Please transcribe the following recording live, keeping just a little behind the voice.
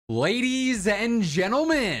Ladies and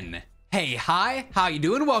gentlemen, hey, hi, how you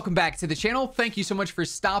doing? Welcome back to the channel. Thank you so much for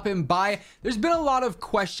stopping by. There's been a lot of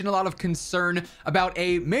question, a lot of concern about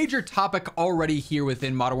a major topic already here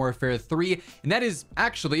within Modern Warfare 3, and that is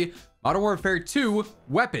actually Modern Warfare 2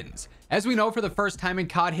 weapons. As we know, for the first time in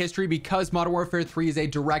COD history, because Modern Warfare 3 is a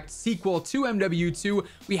direct sequel to MW2,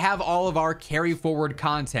 we have all of our carry forward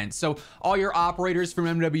content. So all your operators from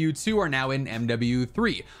MW2 are now in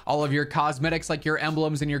MW3. All of your cosmetics like your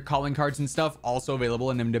emblems and your calling cards and stuff also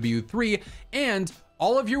available in MW3. And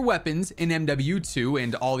all of your weapons in MW2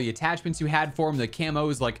 and all the attachments you had for them, the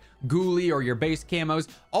camos like ghoulie or your base camos,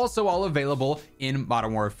 also all available in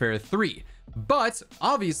Modern Warfare 3. But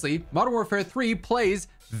obviously, Modern Warfare 3 plays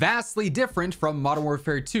vastly different from Modern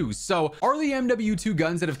Warfare 2. So are the MW2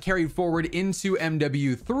 guns that have carried forward into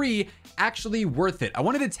MW3 actually worth it? I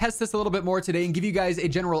wanted to test this a little bit more today and give you guys a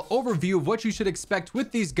general overview of what you should expect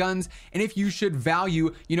with these guns and if you should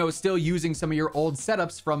value, still using some of your old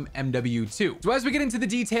setups from MW2. So as we get into the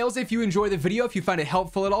details, if you enjoy the video, if you find it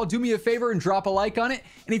helpful at all, do me a favor and drop a like on it.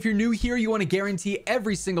 And if you're new here, you want to guarantee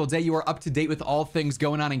every single day you are up to date with all things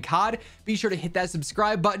going on in COD, be sure to hit that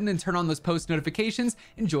subscribe button and turn on those post notifications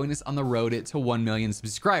and join us on the road to 1 million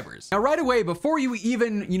subscribers. Now, right away, before you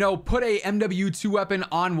even, put a MW2 weapon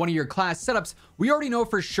on one of your class setups, we already know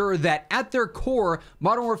for sure that at their core,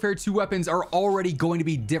 Modern Warfare 2 weapons are already going to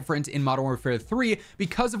be different in Modern Warfare 3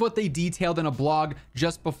 because of what they detailed in a blog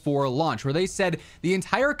just before launch, where they said the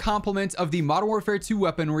entire complement of the Modern Warfare 2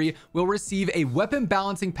 weaponry will receive a weapon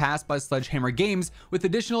balancing pass by Sledgehammer Games with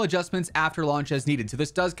additional adjustments after launch as needed. So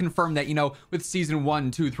this does confirm that, with season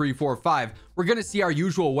 1, 2, 3, 4, 5, we're going to see our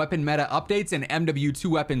usual weapon meta updates, and MW2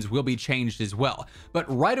 weapons will be changed as well. But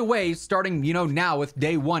right away, starting, now with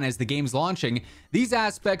day one as the game's launching, these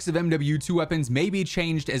aspects of MW2 weapons may be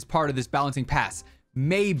changed as part of this balancing pass.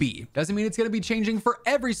 Maybe. Doesn't mean it's going to be changing for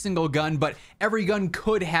every single gun, but every gun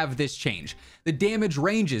could have this change. The damage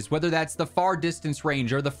ranges, whether that's the far distance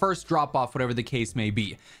range or the first drop off, whatever the case may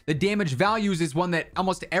be. The damage values is one that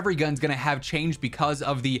almost every gun's going to have changed because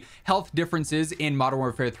of the health differences in Modern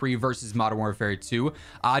Warfare 3 versus Modern Warfare 2.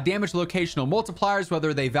 Damage locational multipliers,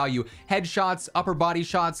 whether they value headshots, upper body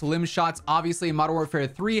shots, limb shots. Obviously in Modern Warfare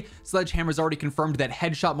 3, Sledgehammer's already confirmed that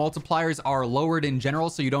headshot multipliers are lowered in general,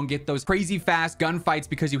 so you don't get those crazy fast gunfights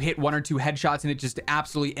because you hit 1 or 2 headshots and it just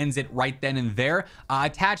absolutely ends it right then and there.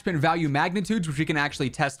 Attachment value magnitudes, which we can actually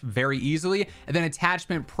test very easily, and then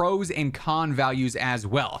attachment pros and con values as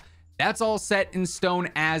well. That's all set in stone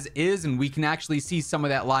as is, and we can actually see some of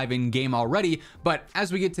that live in game already. But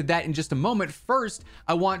as we get to that in just a moment, first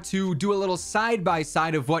I want to do a little side by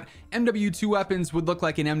side of what MW2 weapons would look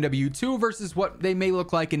like in MW2 versus what they may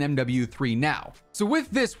look like in MW3 now. So with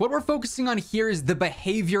this, what we're focusing on here is the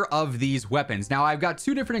behavior of these weapons. Now, I've got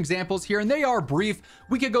 2 different examples here, and they are brief.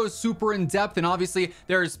 We could go super in depth, and obviously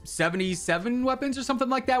there's 77 weapons or something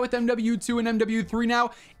like that with MW2 and MW3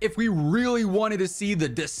 now. If we really wanted to see the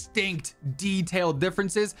distinct, detailed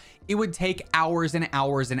differences, it would take hours and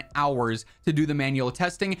hours and hours to do the manual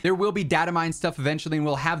testing. There will be data mine stuff eventually, and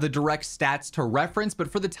we'll have the direct stats to reference, but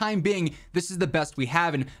for the time being, this is the best we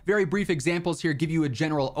have. And very brief examples here give you a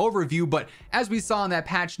general overview, but as we saw in that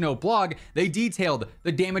patch note blog, they detailed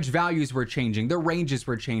the damage values were changing, the ranges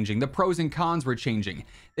were changing, the pros and cons were changing.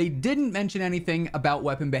 They didn't mention anything about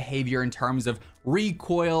weapon behavior in terms of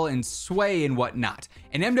recoil and sway and whatnot.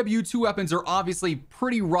 And MW2 weapons are obviously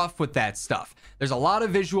pretty rough with that stuff. There's a lot of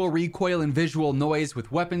visual recoil and visual noise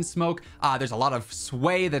with weapon smoke. There's a lot of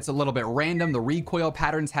sway that's a little bit random. The recoil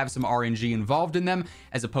patterns have some RNG involved in them,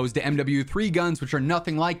 as opposed to MW3 guns, which are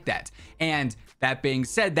nothing like that. And that being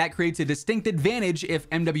said, that creates a distinct advantage if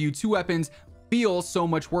MW2 weapons feel so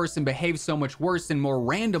much worse and behave so much worse and more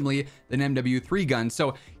randomly than MW3 guns.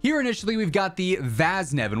 So here initially we've got the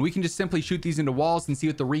Vaznev, and we can just simply shoot these into walls and see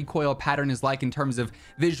what the recoil pattern is like in terms of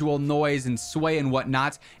visual noise and sway and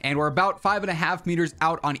whatnot. And we're about 5.5 meters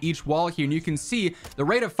out on each wall here, and you can see the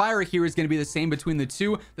rate of fire here is going to be the same between the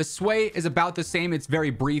two. The sway is about the same. It's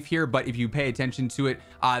very brief here, but if you pay attention to it,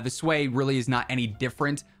 the sway really is not any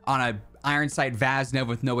different on a iron sight Vaznev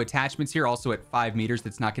with no attachments here. Also at 5 meters,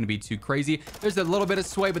 that's not going to be too crazy. There's a little bit of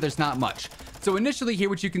sway, but there's not much. So initially here,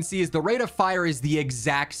 what you can see is the rate of fire is the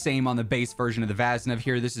exact same on the base version of the Vaznev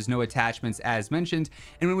here. This is no attachments as mentioned.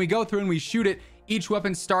 And when we go through and we shoot it, each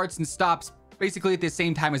weapon starts and stops basically at the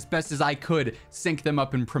same time as best as I could sync them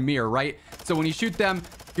up in Premiere, right? So when you shoot them,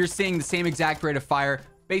 you're seeing the same exact rate of fire.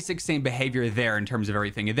 Basic same behavior there in terms of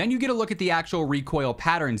everything. And then you get a look at the actual recoil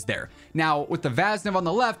patterns there. Now with the Vaznev on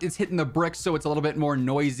the left, it's hitting the bricks, so it's a little bit more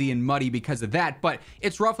noisy and muddy because of that, but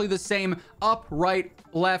it's roughly the same up, right,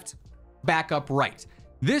 left, back, up, right.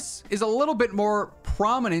 This is a little bit more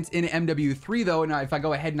prominent in MW3 though, and if I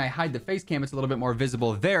go ahead and I hide the face cam, it's a little bit more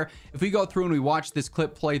visible there. If we go through and we watch this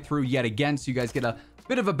clip play through yet again, so you guys get a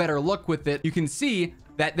bit of a better look with it, you can see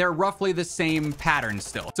that they're roughly the same pattern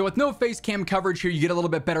still. So with no face cam coverage here, you get a little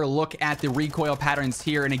bit better look at the recoil patterns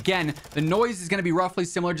here. And again, the noise is going to be roughly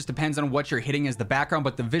similar, just depends on what you're hitting as the background,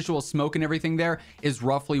 but the visual smoke and everything there is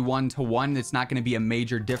roughly 1-to-1. It's not going to be a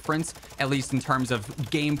major difference, at least in terms of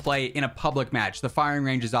gameplay in a public match. The firing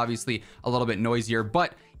range is obviously a little bit noisier,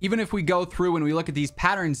 but even if we go through and we look at these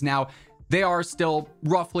patterns now, they are still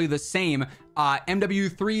roughly the same.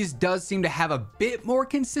 MW3's does seem to have a bit more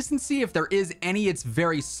consistency. If there is any, it's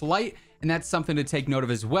very slight, and that's something to take note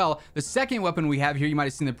of as well. The second weapon we have here, you might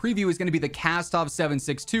have seen the preview, is going to be the Cast-Off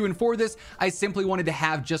 7.62, and for this, I simply wanted to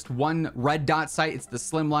have just one red dot sight. It's the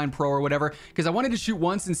Slimline Pro or whatever, because I wanted to shoot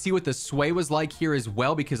once and see what the sway was like here as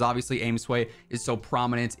well, because obviously aim sway is so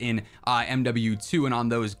prominent in MW2 and on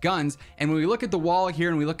those guns. And when we look at the wall here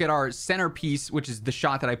and we look at our centerpiece, which is the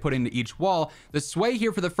shot that I put into each wall, the sway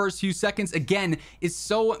here for the first few seconds, again, is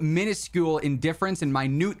so minuscule in difference and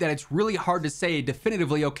minute that it's really hard to say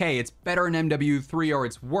definitively, okay, it's better in MW3 or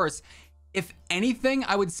it's worse. If anything,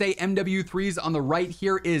 I would say MW3's on the right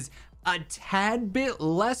here is a tad bit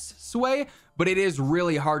less sway, but it is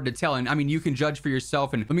really hard to tell. And I mean, you can judge for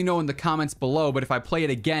yourself and let me know in the comments below. But if I play it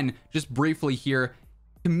again, just briefly here,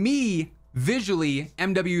 to me, visually,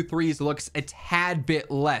 MW3's looks a tad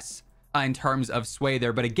bit less in terms of sway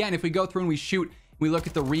there. But again, if we go through and we shoot, we look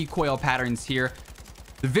at the recoil patterns here,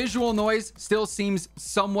 the visual noise still seems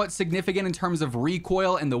somewhat significant in terms of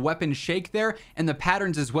recoil and the weapon shake there, and the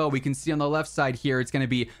patterns as well. We can see on the left side here, it's going to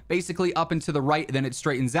be basically up and to the right, then it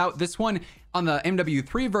straightens out. This one on the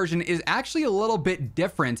MW3 version is actually a little bit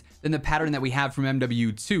different than the pattern that we have from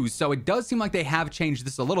MW2. So it does seem like they have changed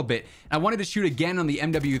this a little bit. I wanted to shoot again on the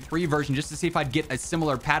MW3 version just to see if I'd get a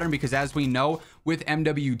similar pattern, because as we know with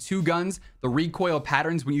MW2 guns, the recoil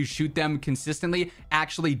patterns when you shoot them consistently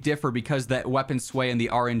actually differ because that weapon sway and the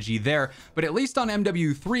RNG there. But at least on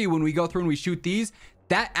MW3, when we go through and we shoot these,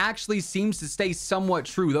 that actually seems to stay somewhat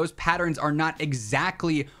true. Those patterns are not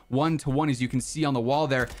exactly 1-to-1 as you can see on the wall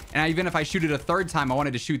there. And even if I shoot it a third time, I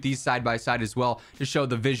wanted to shoot these side by side as well to show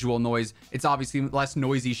the visual noise. It's obviously less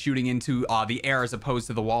noisy shooting into the air as opposed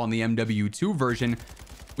to the wall in the MW2 version.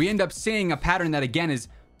 We end up seeing a pattern that again is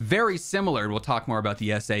very similar. We'll talk more about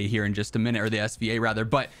the SA here in just a minute, or the SVA rather,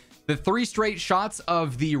 but the 3 straight shots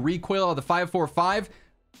of the recoil of the 5.45,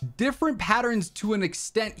 different patterns to an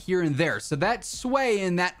extent here and there. So that sway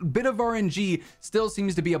and that bit of RNG still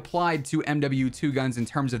seems to be applied to MW2 guns in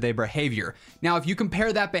terms of their behavior. Now, if you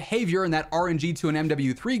compare that behavior and that RNG to an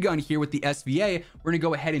MW3 gun here with the SVA, we're gonna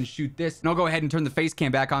go ahead and shoot this. And I'll go ahead and turn the face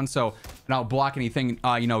cam back on so I don't block anything,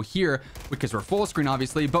 you know, here, because we're full screen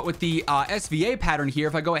obviously. But with the SVA pattern here,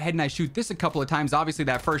 if I go ahead and I shoot this a couple of times, obviously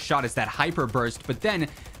that first shot is that hyper burst. But then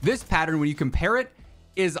this pattern, when you compare it,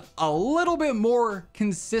 is a little bit more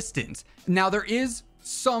consistent. Now there is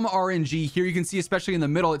some RNG here. You can see, especially in the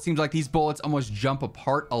middle, it seems like these bullets almost jump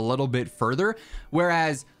apart a little bit further.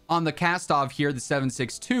 Whereas on the Cast-Off here, the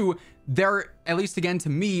 7.62, there, at least again to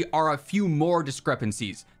me, are a few more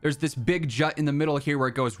discrepancies. There's this big jut in the middle here where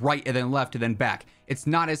it goes right and then left and then back. It's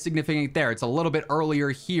not as significant there. It's a little bit earlier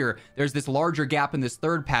here. There's this larger gap in this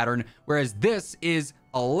third pattern, whereas this is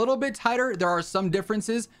a little bit tighter. There are some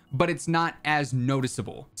differences, but it's not as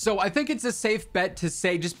noticeable. So I think it's a safe bet to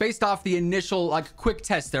say, just based off the initial like quick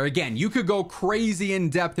test there, again, you could go crazy in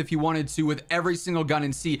depth if you wanted to with every single gun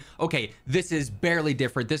and see, okay, this is barely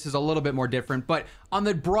different, this is a little bit more different. But on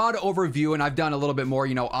the broad overview, and I've done a little bit more,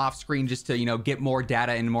 you know, off screen just to, you know, get more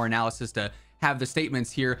data and more analysis to have the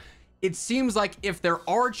statements here. It seems like if there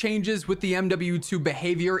are changes with the MW2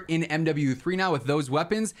 behavior in MW3 now with those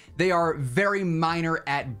weapons, they are very minor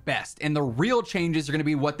at best. And the real changes are going to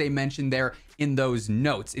be what they mentioned there in those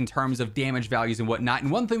notes in terms of damage values and whatnot.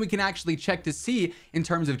 And one thing we can actually check to see in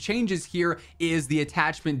terms of changes here is the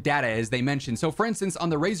attachment data, as they mentioned. So for instance, on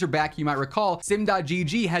the Razorback, you might recall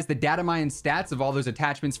sim.gg has the data mine stats of all those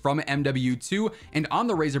attachments from MW2. And on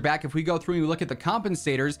the Razorback, if we go through and we look at the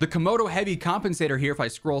compensators, the Komodo heavy compensator here, if I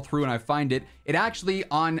scroll through and I find it, it actually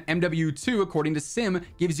on MW2, according to sim,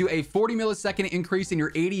 gives you a 40 millisecond increase in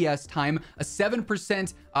your ADS time, a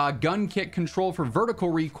 7% gun kick control for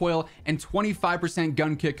vertical recoil, and 25%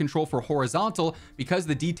 gun kick control for horizontal. Because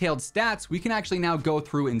the detailed stats, we can actually now go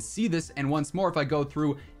through and see this. And once more, if I go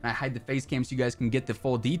through and I hide the face cam so you guys can get the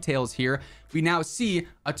full details here, we now see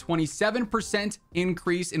a 27%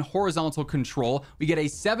 increase in horizontal control. We get a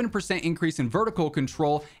 7% increase in vertical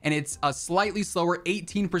control, and it's a slightly slower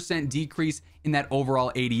 18% decrease in that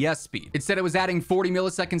overall ADS speed. It said it was adding 40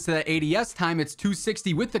 milliseconds to that ADS time. It's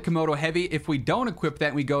 260 with the Komodo Heavy. If we don't equip that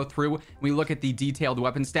and we go through and we look at the detailed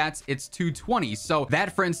weapon stats, it's 220. So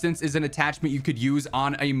that, for instance, is an attachment you could use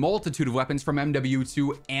on a multitude of weapons from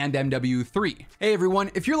MW2 and MW3. Hey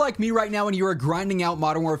everyone, if you're like me right now and you are grinding out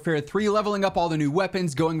Modern Warfare 3, leveling up all the new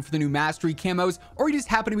weapons, going for the new mastery camos, or you just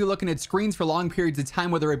happen to be looking at screens for long periods of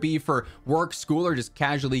time, whether it be for work, school, or just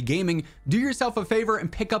casually gaming, do yourself a favor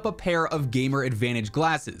and pick up a pair of Gamer Advantage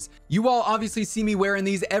glasses. You all obviously see me wearing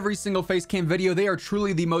these every single face cam video. They are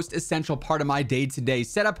truly the most essential part of my day-to-day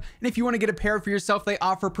setup, and if you want to get a pair for yourself, they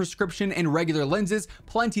offer prescription and regular lenses,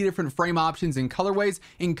 plenty of different frame options and colorways,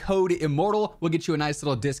 and code Immortal will get you a nice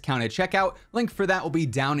little discount at checkout. Link for that will be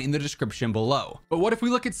down in the description below. But what if we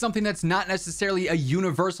look at something that's not necessarily a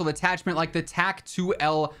universal attachment, like the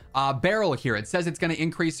TAC-2L barrel here? It says it's going to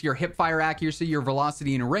increase your hip fire accuracy, your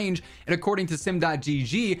velocity and range, and according to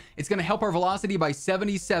sim.gg, it's going to help our velocity by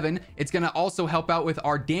 77. It's going to also help out with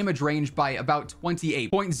our damage range by about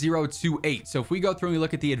 28.028. So if we go through and we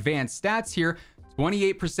look at the advanced stats here,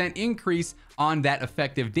 28% increase on that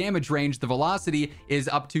effective damage range. The velocity is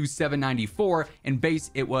up to 794, and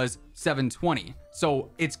base it was 720.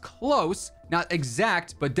 So it's close, not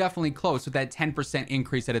exact, but definitely close with that 10%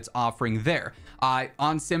 increase that it's offering there.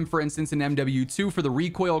 On sim, for instance, in MW2 for the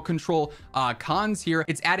recoil control cons here,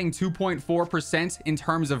 it's adding 2.4% in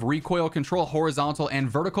terms of recoil control, horizontal and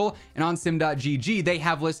vertical. And on sim.gg, they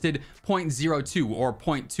have listed 0.02 or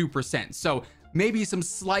 0.2%. So maybe some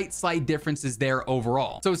slight differences there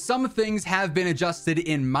overall. So some things have been adjusted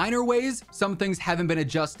in minor ways, some things haven't been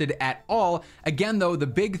adjusted at all. Again, though, the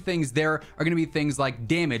big things there are going to be things like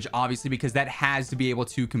damage, obviously, because that has to be able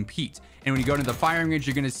to compete. And when you go to the firing range,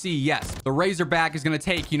 you're going to see, yes, the Razorback is going to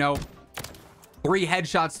take, you know, 3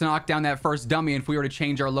 headshots to knock down that first dummy. And if we were to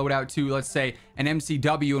change our loadout to, let's say, an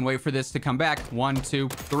MCW and wait for this to come back, 1, 2,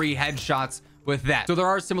 3 headshots with that. So there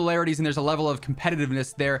are similarities, and there's a level of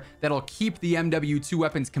competitiveness there that'll keep the MW2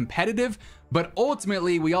 weapons competitive. But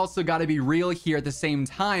ultimately, we also got to be real here at the same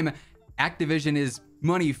time. Activision is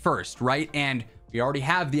money first, right? And we already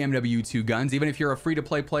have the MW2 guns. Even if you're a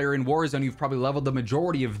free-to-play player in Warzone, you've probably leveled the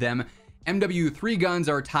majority of them. MW3 guns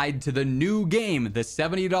are tied to the new game, the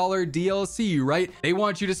 $70 DLC, right? They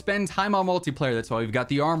want you to spend time on multiplayer. That's why we've got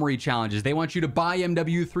the armory challenges. They want you to buy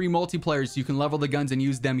MW3 multiplayer so you can level the guns and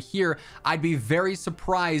use them here. I'd be very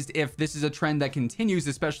surprised if this is a trend that continues,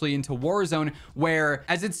 especially into Warzone, where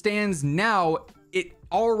as it stands now, it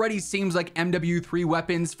already seems like MW3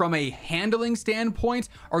 weapons from a handling standpoint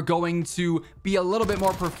are going to be a little bit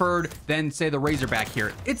more preferred than, say, the Razorback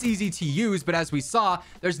here. It's easy to use, but as we saw,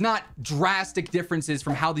 there's not drastic differences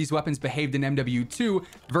from how these weapons behaved in MW2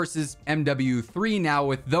 versus MW3 now,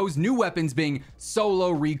 with those new weapons being so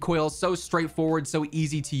low recoil, so straightforward, so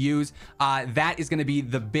easy to use. That is going to be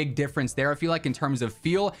the big difference there. I feel like in terms of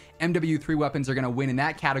feel, MW3 weapons are going to win in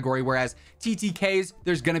that category, whereas TTKs,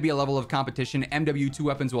 there's going to be a level of competition. MW2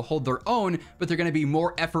 weapons will hold their own, but they're going to be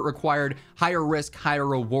more effort required, higher risk, higher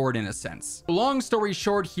reward in a sense. Long story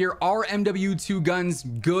short here, are MW2 guns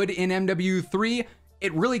good in MW3?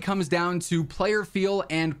 It really comes down to player feel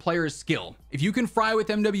and player skill. If you can fry with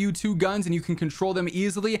MW2 guns and you can control them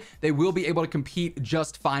easily, they will be able to compete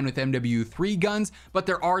just fine with MW3 guns, but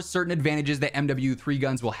there are certain advantages that MW3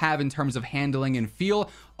 guns will have in terms of handling and feel.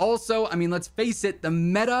 Also, I mean, let's face it, the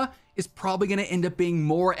meta is probably going to end up being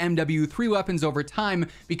more MW3 weapons over time,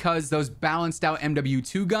 because those balanced out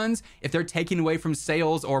MW2 guns, if they're taken away from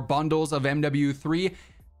sales or bundles of MW3,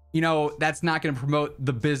 you know, that's not going to promote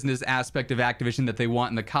the business aspect of Activision that they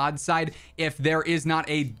want in the COD side. If there is not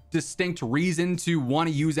a distinct reason to want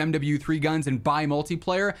to use MW3 guns and buy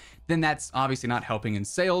multiplayer, then that's obviously not helping in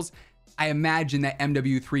sales. I imagine that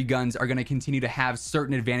MW3 guns are going to continue to have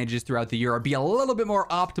certain advantages throughout the year, or be a little bit more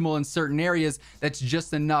optimal in certain areas. That's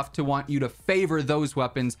just enough to want you to favor those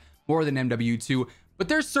weapons more than MW2, but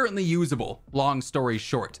they're certainly usable, long story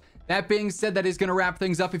short. That being said, that is going to wrap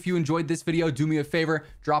things up. If you enjoyed this video, do me a favor,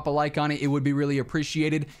 drop a like on it. It would be really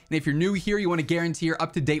appreciated. And if you're new here, you want to guarantee you're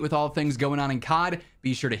up to date with all things going on in COD,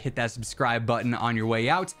 be sure to hit that subscribe button on your way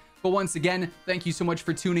out. But once again, thank you so much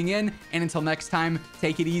for tuning in. And until next time,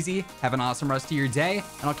 take it easy, have an awesome rest of your day,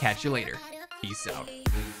 and I'll catch you later. Peace out.